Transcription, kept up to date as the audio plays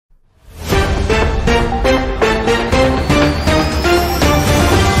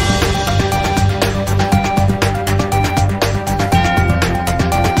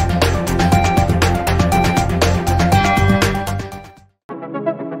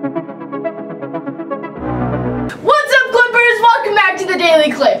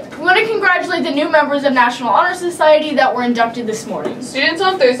Daily Clip. We want to congratulate the new members of National Honor Society that were inducted this morning. Students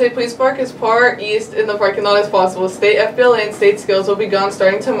on Thursday, please park as far east in the parking lot as possible. State FBLA and state skills will be gone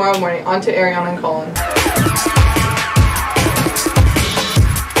starting tomorrow morning. On to Ariana and Colin.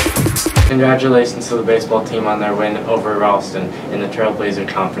 Congratulations to the baseball team on their win over Ralston in the Trailblazer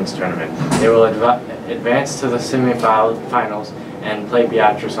Conference Tournament. They will advance to the semifinals and play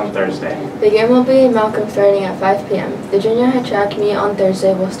Beatrice on Thursday. The game will be in Malcolm starting at 5 p.m. The junior high track meet on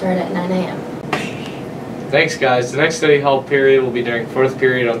Thursday will start at 9 a.m. Thanks guys. The next study hall period will be during 4th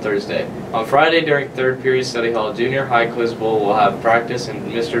period on Thursday. On Friday during 3rd period study hall, junior high quiz bowl will have practice in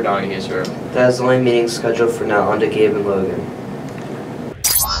Mr. Donahue's room. That is the only meeting scheduled for now. On to Gabe and Logan.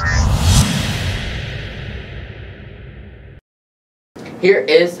 Here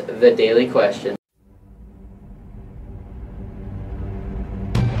is the daily question.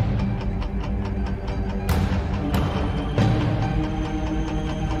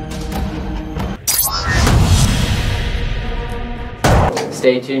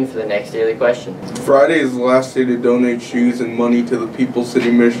 Stay tuned for the next daily question. Friday is the last day to donate shoes and money to the People's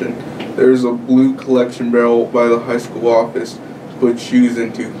City Mission. There is a blue collection barrel by the high school office to put shoes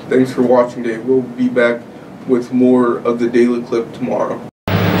into. Thanks for watching today. We'll be back with more of the Daily Clip tomorrow.